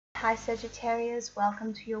Hi Sagittarius,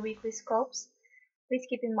 welcome to your weekly scopes. Please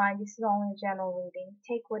keep in mind this is only a general reading.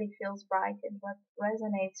 Take what it feels right and what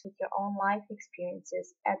resonates with your own life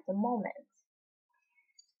experiences at the moment.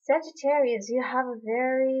 Sagittarius, you have a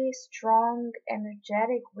very strong,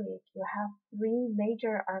 energetic week. You have three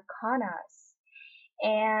major arcanas,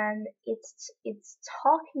 and it's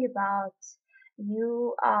talking about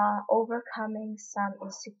you overcoming some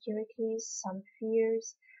insecurities, some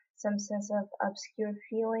fears, some sense of obscure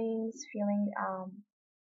feelings, feeling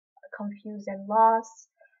confused and lost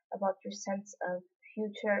about your sense of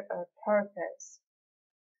future or purpose,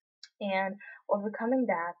 and overcoming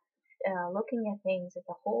that, looking at things at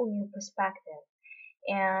a whole new perspective,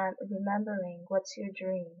 and remembering what's your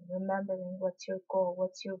dream, remembering what's your goal,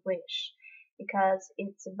 what's your wish, because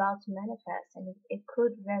it's about to manifest, and it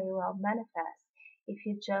could very well manifest if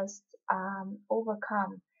you just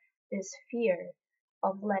overcome this fear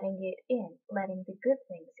of letting it in, letting the good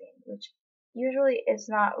things in, which usually is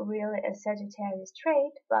not really a Sagittarius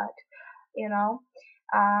trait, but you know,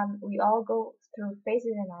 we all go through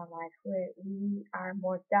phases in our life where we are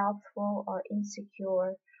more doubtful or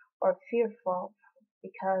insecure or fearful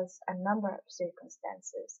because a number of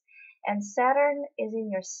circumstances. And Saturn is in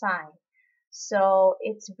your sign, so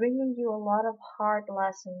it's bringing you a lot of hard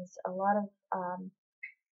lessons, a lot of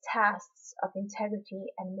tasks of integrity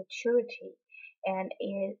and maturity. And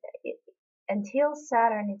until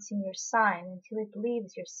Saturn is in your sign, until it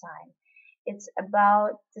leaves your sign, it's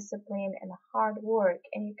about discipline and hard work,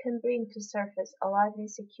 and you can bring to surface a lot of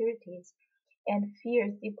insecurities and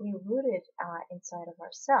fears deeply rooted inside of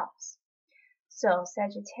ourselves. So,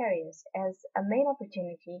 Sagittarius, as a main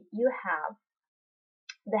opportunity, you have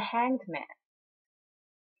the Hanged Man.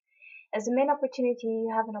 As a main opportunity,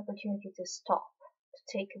 you have an opportunity to stop,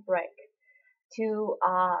 to take a break, to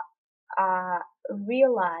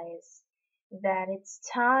realize that it's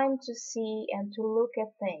time to see and to look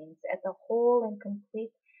at things at a whole and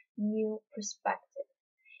complete new perspective,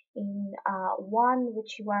 in one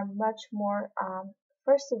which you are much more,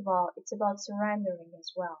 first of all, it's about surrendering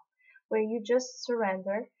as well, where you just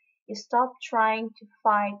surrender. You stop trying to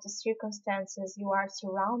fight the circumstances you are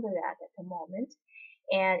surrounded at the moment,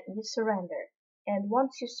 and you surrender. And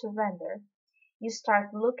once you surrender, you start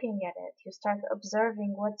looking at it, you start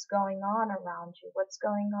observing what's going on around you, what's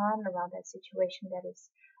going on around that situation that is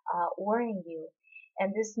worrying you.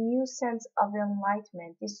 And this new sense of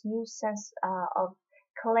enlightenment, this new sense of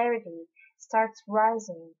clarity starts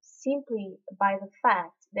rising simply by the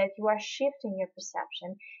fact that you are shifting your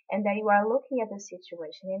perception and that you are looking at the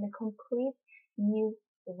situation in a complete new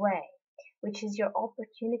way, which is your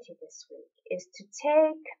opportunity this week, is to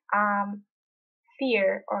take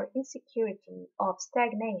fear or insecurity of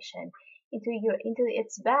stagnation into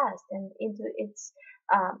its best and into its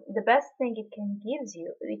the best thing it can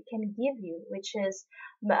give you, which is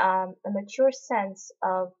a mature sense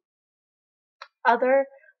of other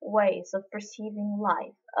ways of perceiving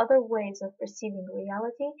life, other ways of perceiving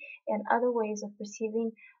reality, and other ways of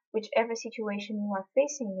perceiving whichever situation you are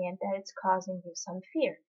facing in that it's causing you some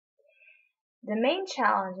fear. The main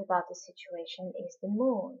challenge about the situation is the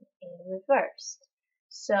moon in reverse.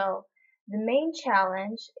 So the main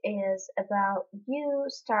challenge is about you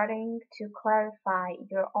starting to clarify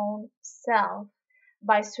your own self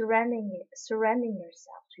by surrendering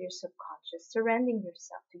yourself to your subconscious, surrendering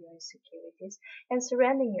yourself to your insecurities, and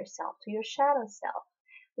surrendering yourself to your shadow self,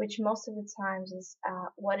 which most of the times is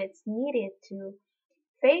what it's needed to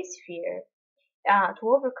face fear. To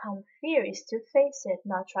overcome fear is to face it,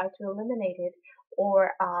 not try to eliminate it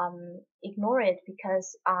or ignore it,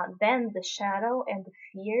 because then the shadow and the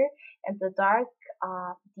fear and the dark,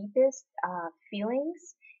 deepest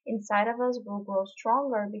feelings inside of us will grow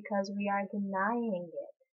stronger because we are denying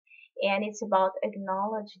it. And it's about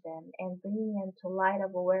acknowledge them and bringing them to light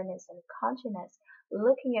of awareness and consciousness,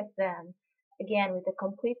 looking at them again with a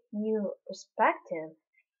complete new perspective,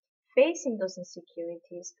 facing those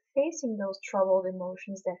insecurities, facing those troubled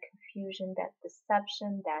emotions, that confusion, that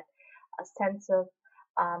deception, that a sense of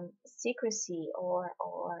secrecy or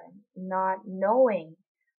not knowing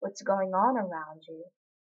what's going on around you.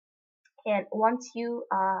 And once you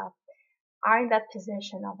are in that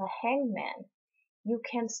position of a hangman, you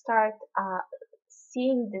can start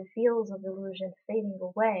seeing the veils of illusion fading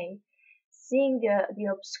away, seeing the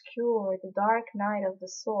obscure, the dark night of the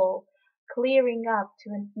soul clearing up to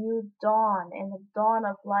a new dawn, and a dawn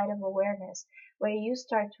of light of awareness, where you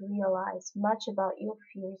start to realize much about your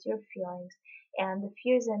fears, your feelings, and the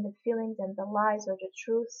fears and the feelings and the lies or the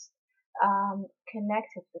truths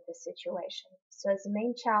connected with the situation. So as the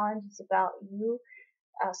main challenge is about you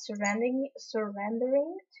surrendering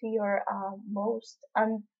to your most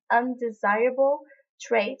undesirable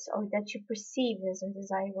traits, or that you perceive as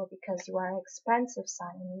undesirable because you are an expansive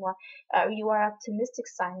sign and you are optimistic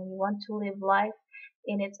sign and you want to live life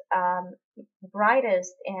in its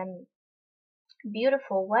brightest and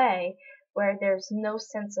beautiful way where there's no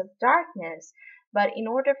sense of darkness. But in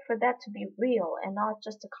order for that to be real and not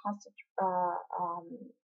just a constant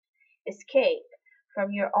escape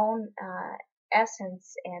from your own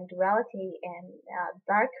essence and duality and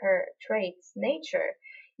darker traits nature,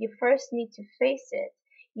 you first need to face it.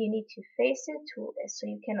 You need to face it so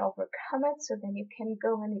you can overcome it, so then you can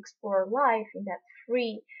go and explore life in that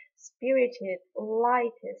free, spirited,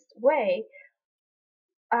 lightest way,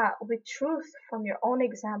 with truth from your own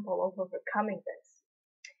example of overcoming this.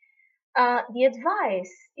 The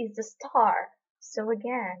advice is the star. So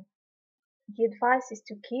again, the advice is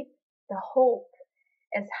to keep the hope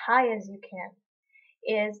as high as you can.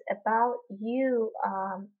 Is about you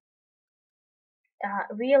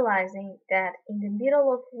realizing that in the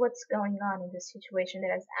middle of what's going on in the situation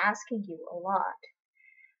that is asking you a lot,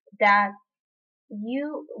 that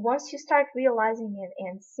you, once you start realizing it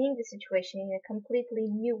and seeing the situation in a completely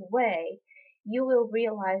new way, you will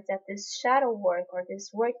realize that this shadow work, or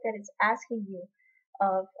this work that is asking you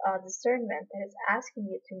of discernment, that is asking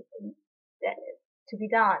you to be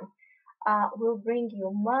done, will bring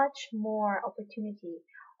you much more opportunity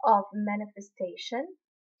of manifestation,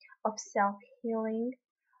 of self-healing,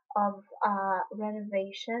 of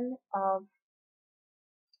renovation, of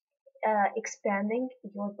expanding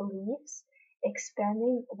your beliefs,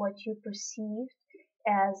 expanding what you perceive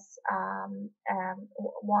as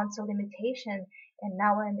once a limitation and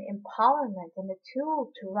now an empowerment and a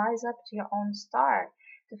tool to rise up to your own star,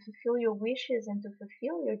 to fulfill your wishes and to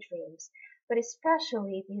fulfill your dreams. But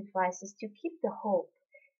especially the advice is to keep the hope.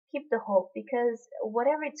 Keep the hope, because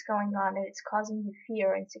whatever it's going on and it's causing you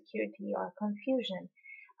fear, insecurity, or confusion,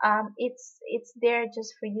 it's there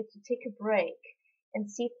just for you to take a break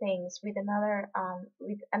and see things with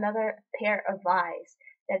another pair of eyes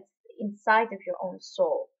that's inside of your own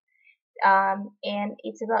soul. And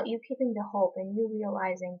it's about you keeping the hope and you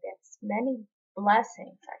realizing that many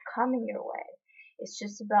blessings are coming your way. It's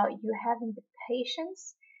just about you having the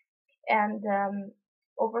patience and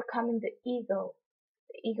overcoming the ego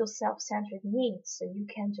self-centered needs, so you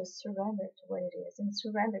can just surrender to what it is and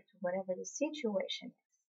surrender to whatever the situation is.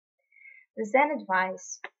 The Zen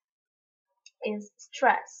advice is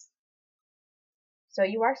stress. So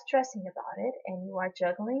you are stressing about it and you are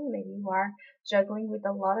juggling. Maybe you are juggling with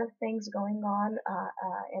a lot of things going on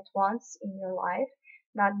at once in your life,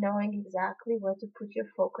 not knowing exactly where to put your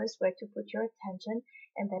focus, where to put your attention,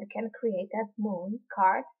 and that can create that moon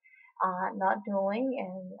card, not knowing,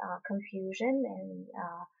 and confusion, and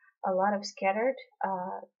a lot of scattered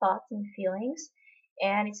thoughts and feelings.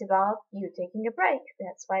 And it's about you taking a break.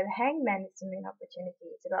 That's why the hangman is the main opportunity.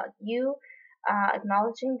 It's about you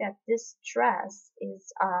acknowledging that this stress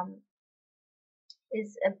is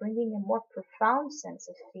bringing a more profound sense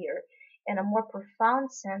of fear and a more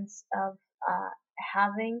profound sense of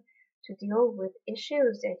having to deal with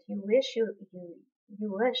issues that you wish you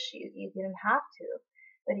didn't have to,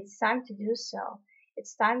 but it's time to do so.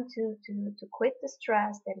 It's time to quit the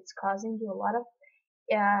stress that it's causing you a lot of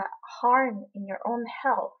harm in your own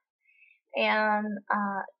health, and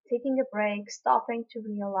taking a break, stopping to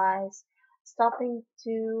realize, stopping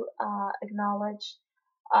to acknowledge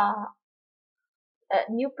uh,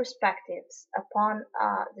 new perspectives upon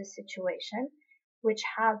the situation, which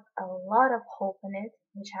have a lot of hope in it,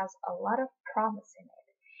 which has a lot of promise in it.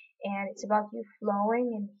 And it's about you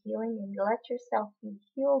flowing and healing, and you let yourself be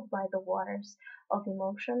healed by the waters of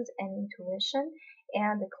emotions and intuition,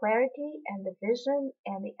 and the clarity and the vision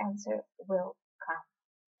and the answer will come.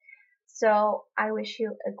 So I wish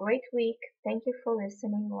you a great week. Thank you for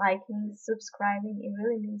listening, liking, subscribing. It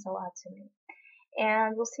really means a lot to me.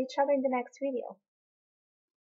 And we'll see each other in the next video.